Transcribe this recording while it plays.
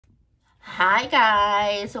Hi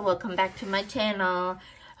guys, welcome back to my channel.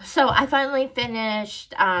 So I finally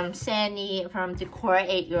finished Sandy from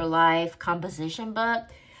Decorate Your Life composition book.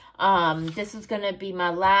 This is gonna be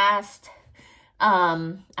my last.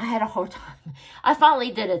 I had a hard time. I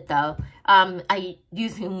finally did it though. I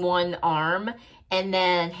using one arm and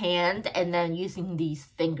then hand and then using these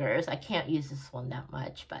fingers. I can't use this one that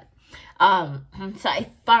much, but so I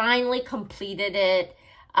finally completed it.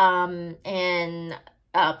 And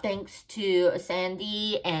thanks to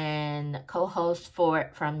Sandy and co-host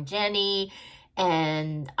from Jennie,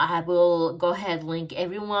 and I will go ahead and link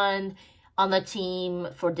everyone on the team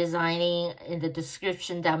for designing in the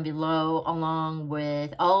description down below, along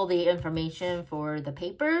with all the information for the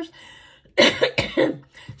papers.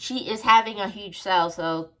 She is having a huge sale,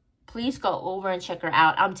 so please go over and check her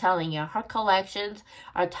out. I'm telling you, her collections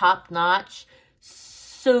are top-notch,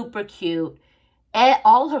 super cute.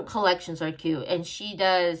 All her collections are cute, and she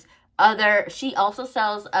also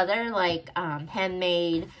sells other like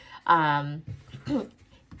handmade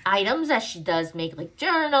items that she does make, like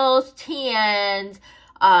journals, TNs,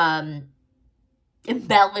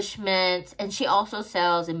 embellishments, and she also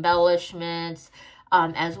sells embellishments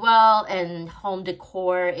as well, and home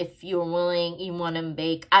decor. If you're willing, you want to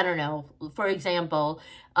make, I don't know, for example,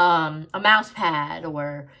 a mouse pad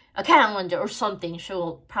or a calendar or something, she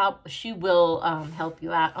will help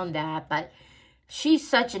you out on that. But she's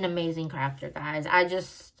such an amazing crafter, guys. I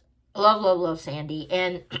just love Sandy.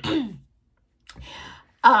 And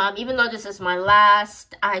even though this is my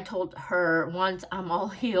last, I told her once I'm all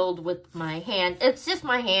healed with my hand. It's just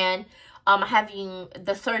my hand. Having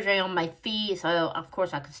the surgery on my feet, so of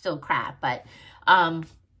course I could still craft. But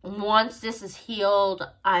once this is healed,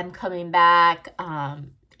 I'm coming back.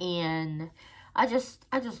 And I just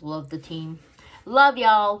love the team. Love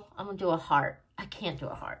y'all. I'm gonna do a heart. I can't do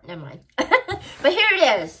a heart. Never mind. But here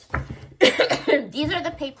it is. These are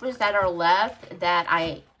the papers that are left that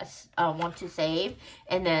I want to save,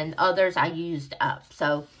 and then others I used up.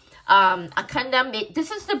 So I kind of made,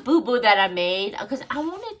 this is the boo-boo that I made because I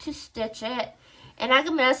wanted to stitch it, and I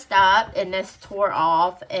messed up and this tore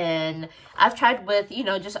off. And I've tried with, you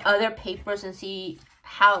know, just other papers and see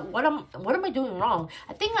what am I doing wrong.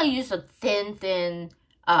 I think I used a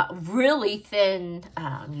really thin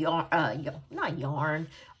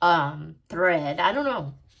thread. I don't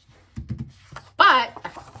know, but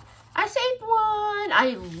I saved one.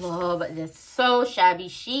 I love this. So shabby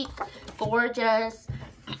chic, gorgeous.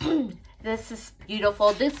 This is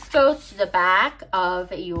beautiful. This goes to the back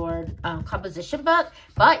of your composition book,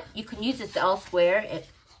 but you can use this elsewhere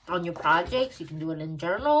on your projects. You can do it in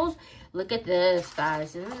journals. Look at this,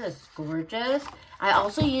 guys. Isn't this gorgeous? I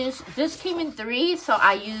also used, this came in 3, so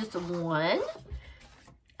I used 1.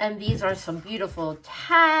 And these are some beautiful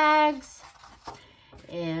tags.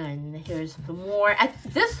 And here's some more.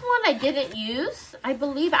 This one I didn't use, I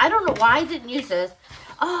believe. I don't know why I didn't use this.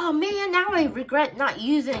 Oh, man, now I regret not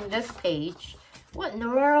using this page. What in the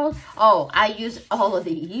world? Oh, I used all of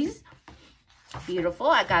these. Beautiful.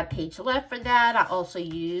 I got a page left for that. I also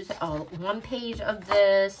used 1 page of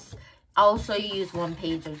this. I also used 1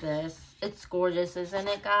 page of this. It's gorgeous, isn't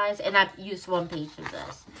it, guys? And I've used 1 page of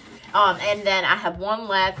this. And then I have 1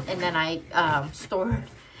 left, and then I stored.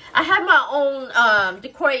 I have my own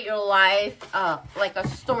Decorate Your Life, like a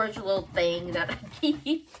storage little thing that I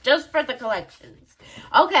keep just for the collections.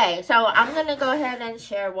 Okay, so I'm going to go ahead and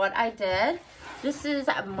share what I did. This is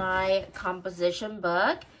my composition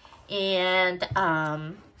book. And,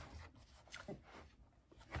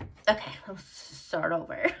 okay, let's start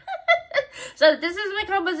over. So this is my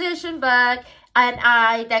composition book, and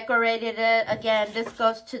I decorated it. Again, this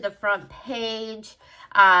goes to the front page,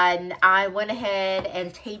 and I went ahead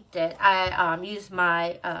and taped it. I used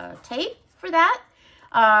my tape for that,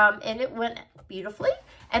 and it went beautifully.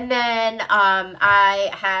 And then I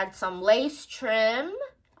had some lace trim,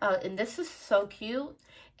 and this is so cute.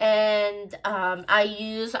 And I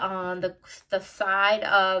use on the side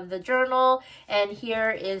of the journal, and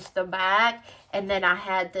here is the back. And then I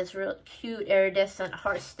had this real cute iridescent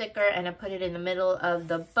heart sticker, and I put it in the middle of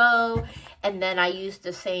the bow. And then I used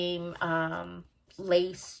the same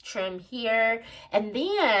lace trim here. And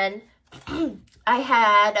then I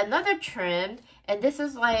had another trim, and this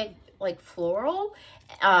is like floral.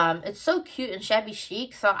 It's so cute and shabby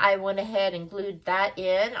chic, so I went ahead and glued that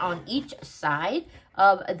in on each side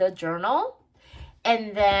of the journal.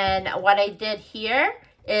 And then what I did here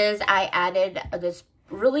is I added this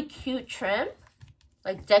really cute trim,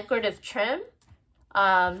 like decorative trim,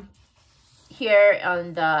 here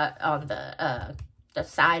on the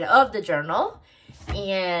side of the journal.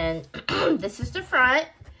 And this is the front.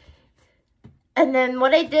 And then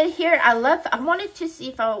what I did here, I wanted to see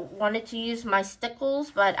if I wanted to use my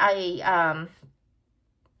stickles, but I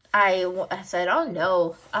said, oh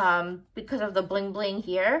no, because of the bling bling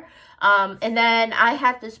here. And then I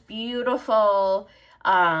had this beautiful,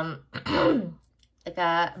 like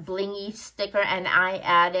a blingy sticker, and I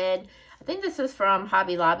added, I think this is from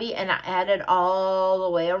Hobby Lobby, and I added all the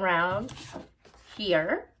way around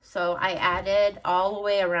here. So I added all the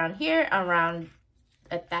way around here, around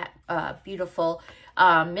at that beautiful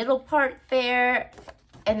middle part there.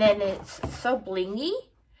 And then it's so blingy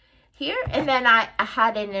here. And then I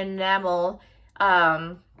had an enamel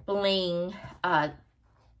bling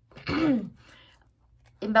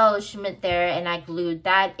embellishment there, and I glued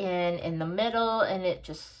that in the middle, and it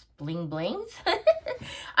just bling blings.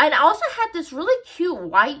 And I also had this really cute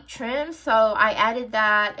white trim, so I added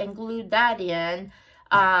that and glued that in,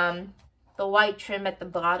 the white trim at the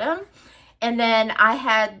bottom. And then I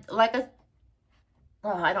had like a,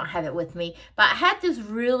 oh, I don't have it with me, but I had this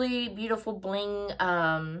really beautiful bling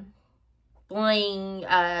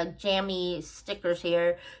jammy stickers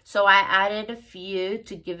here, so I added a few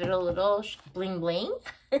to give it a little bling bling.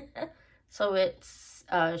 So it's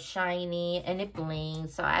shiny and it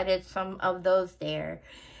blings, so I added some of those there.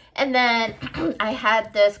 And then I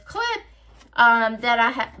had this clip that I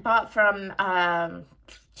had bought from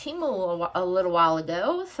Temu a little while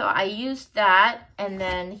ago, so I used that. And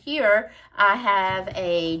then here I have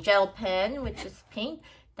a gel pen, which is pink,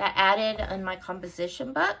 that added in my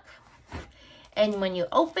composition book. And when you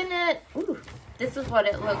open it, ooh, this is what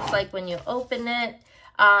it looks like when you open it.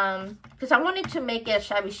 Because I wanted to make it a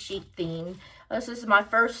shabby chic theme. This is my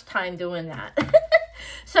first time doing that.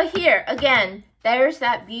 So here, again, there's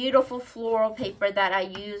that beautiful floral paper that I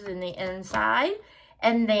use in the inside.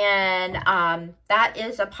 And then that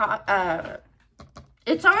is a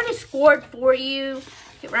it's already scored for you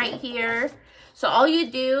right here. So all you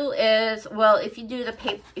do is, well, if you do the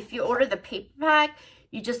paper, if you order the paper pack,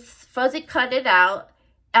 you just fuzzy cut it out,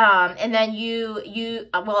 and then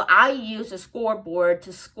well, I use a scoreboard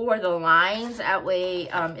to score the lines. That way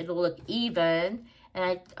it'll look even. And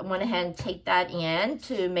I went ahead and take that in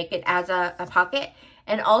to make it as a pocket.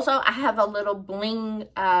 And also I have a little bling,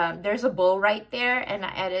 there's a bow right there, and I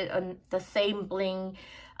added the same bling,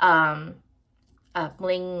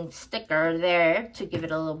 bling sticker there to give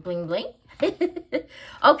it a little bling bling.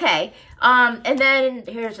 Okay, and then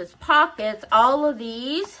here's his pockets, all of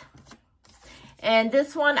these. And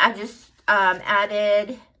this one I just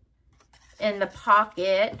added in the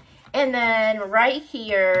pocket. And then right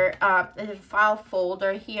here, there's a file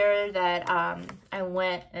folder here that I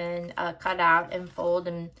went and cut out and fold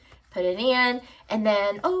and put it in. And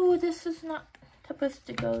then, oh, this is not supposed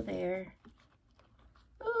to go there.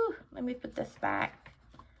 Ooh, let me put this back.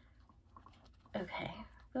 Okay,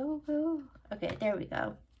 go. Okay, there we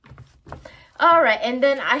go. All right, and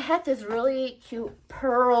then I had this really cute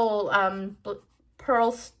pearl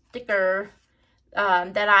sticker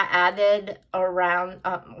that I added around,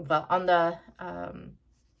 well, on the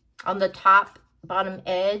top bottom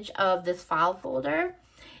edge of this file folder.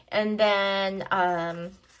 And then I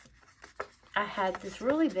had this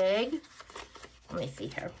really big, let me see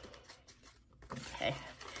here. Okay,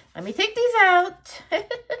 let me take these out.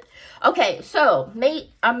 Okay, so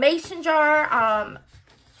a mason jar.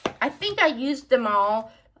 I think I used them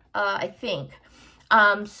all, I think.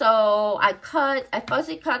 So I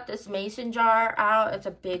fuzzy cut this mason jar out. It's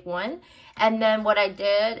a big one. And then what I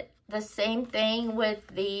did, the same thing with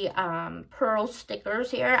the pearl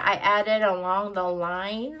stickers here. I added along the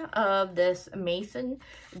line of this mason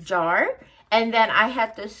jar. And then I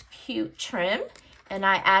had this cute trim, and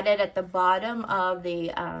I added at the bottom of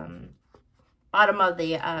the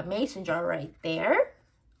mason jar right there.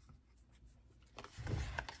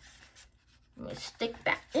 I'm gonna stick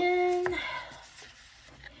that in.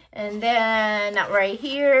 And then right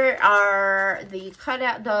here are the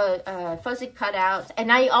cutout, the fuzzy cutouts.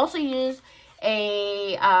 And I also use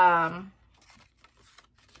a,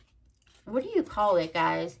 what do you call it,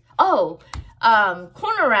 guys? Oh,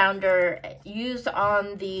 corner rounder used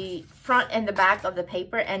on the front and the back of the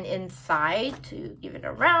paper and inside to give it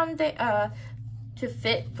a round, to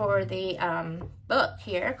fit for the book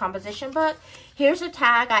here, composition book. Here's a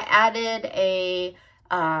tag. I added a,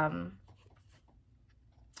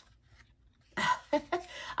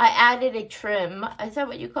 I added a trim, is that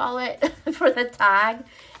what you call it, for the tag.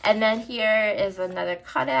 And then here is another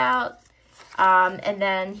cutout. And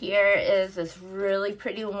then here is this really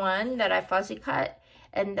pretty one that I fuzzy cut.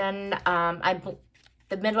 And then the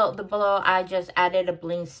below, I just added a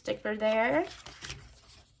bling sticker there.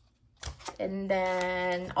 And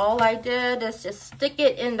then all I did is just stick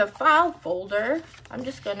it in the file folder. I'm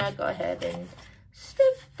just gonna go ahead and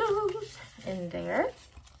stick those in there.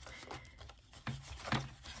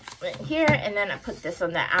 Right here, and then I put this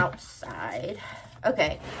on the outside.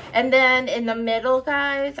 Okay, and then in the middle,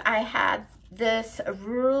 guys, I had this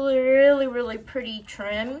really pretty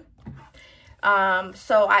trim.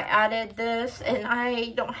 So I added this, and I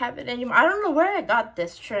don't have it anymore. I don't know where I got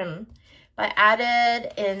this trim, but I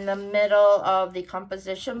added in the middle of the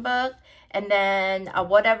composition book. And then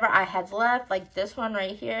whatever I had left, like this one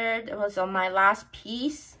right here, it was on my last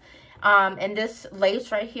piece. And this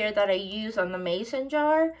lace right here that I use on the mason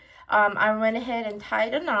jar, I went ahead and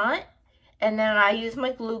tied a knot. And then I used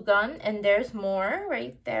my glue gun, and there's more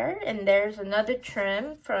right there. And there's another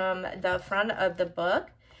trim from the front of the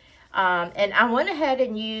book. And I went ahead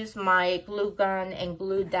and used my glue gun and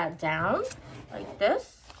glued that down like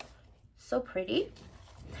this. So pretty.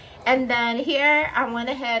 And then here I went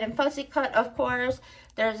ahead and fussy cut, of course.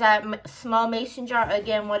 There's that small mason jar.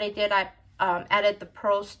 Again, what I did, I added the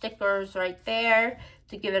pearl stickers right there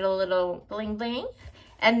to give it a little bling bling.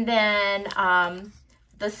 And then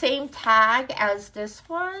the same tag as this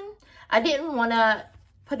one. I didn't want to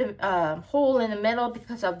put a hole in the middle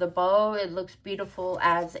because of the bow. It looks beautiful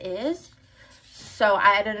as is. So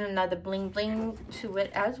I added another bling bling to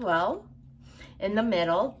it as well in the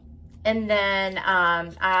middle. And then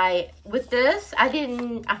with this, I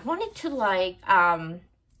wanted to like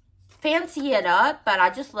fancy it up, but I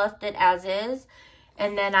just left it as is.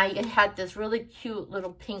 And then I had this really cute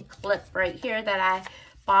little pink clip right here that I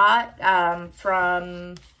bought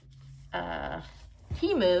from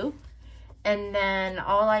Temu. And then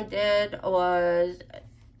all I did was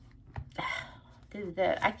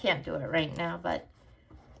I can't do it right now, but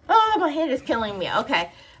oh, my hand is killing me. Okay,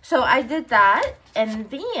 so I did that, and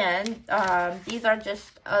then these are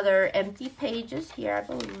just other empty pages here, I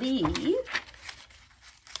believe.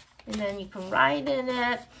 And then you can write in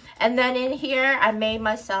it. And then in here, I made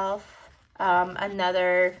myself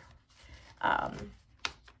another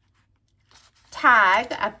tag.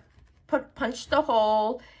 I punched a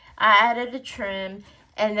hole. I added a trim.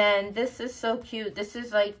 And then this is so cute. This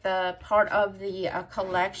is like the part of the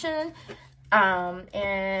collection.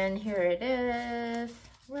 And here it is.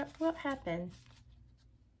 What happened?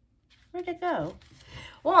 Where'd it go?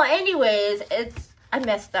 Well, anyways, I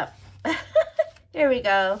messed up. Here we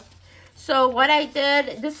go. So what I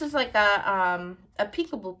did, this is like a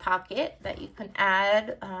peekaboo pocket that you can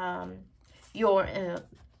add your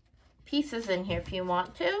pieces in here if you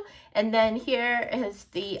want to. And then here is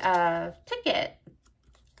the ticket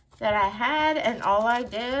that I had, and all I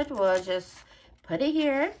did was just put it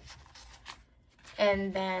here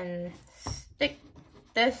and then stick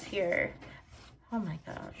this here. Oh my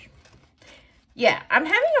gosh. Yeah, I'm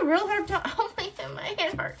having a real hard time. Oh my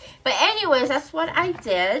hand hurt. But anyways, that's what I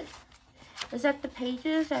did. Is that the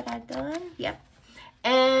pages that I've done? Yep.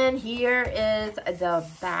 And here is the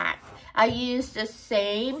back. I used the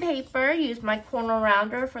same paper, used my corner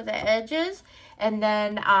rounder for the edges. And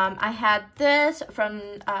then I had this from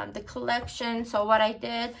the collection. So what I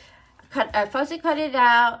did, fuzzy cut it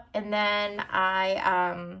out, and then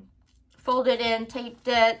I folded in, taped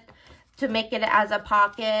it to make it as a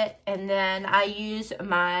pocket. And then I used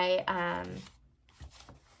my,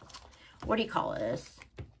 what do you call this?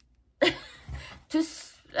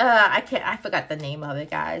 I forgot the name of it,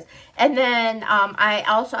 guys. And then I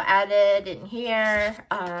also added in here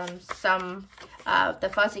some the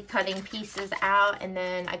fuzzy cutting pieces out, and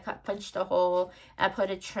then I punched a hole. I put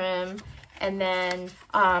a trim, and then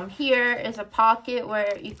here is a pocket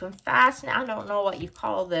where you can fasten. I don't know what you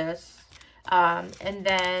call this. And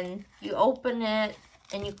then you open it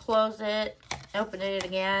and you close it, open it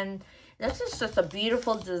again. This is just a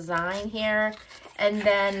beautiful design here. And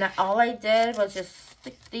then all I did was just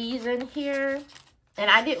stick these in here. And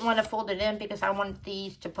I didn't want to fold it in because I wanted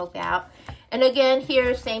these to poke out. And again,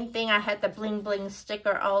 here, same thing. I had the bling bling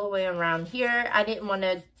sticker all the way around here. I didn't want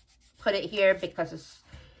to put it here because it's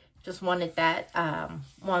just wanted that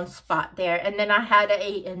one spot there. And then I had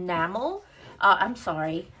a enamel. I'm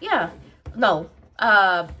sorry. Yeah. No.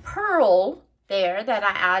 Pearl there that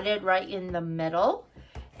I added right in the middle.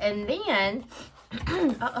 And then,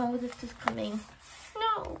 uh-oh, this is coming.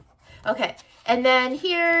 No. Okay. And then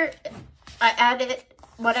here, I added,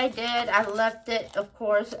 what I did, I left it, of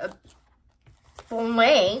course,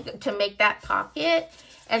 blank to make that pocket.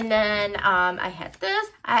 And then I had this.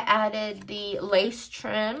 I added the lace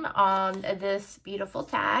trim on this beautiful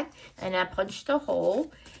tag. And I punched a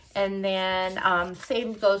hole. And then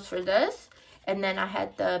same goes for this. And then I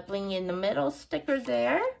had the bling in the middle sticker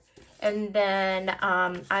there. And then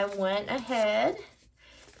I went ahead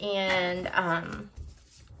and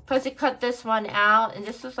because it cut this one out, and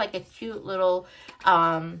this was like a cute little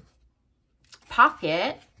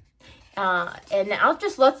pocket. And I'll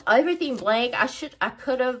just let everything blank. I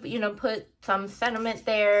could have, you know, put some sentiment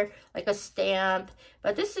there, like a stamp,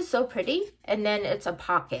 but this is so pretty. And then it's a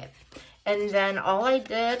pocket. And then all I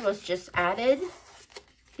did was just added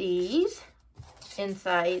these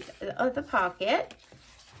inside of the pocket,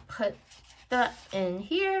 put that in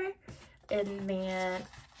here, and then,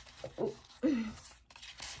 and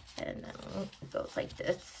then it goes like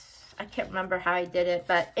this. I can't remember how I did it,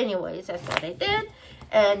 but anyways, that's what I did.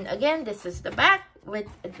 And again, this is the back with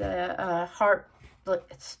the heart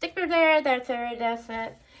sticker there. That's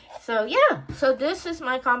it. So yeah, so this is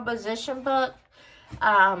my composition book.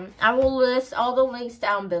 I will list all the links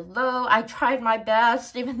down below. I tried my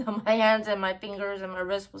best, even though my hands and my fingers and my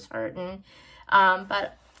wrist was hurting.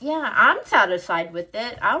 But yeah, I'm satisfied with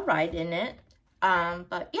it. I'll write in it.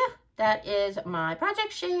 But yeah, that is my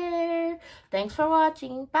project share. Thanks for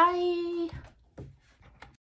watching. Bye.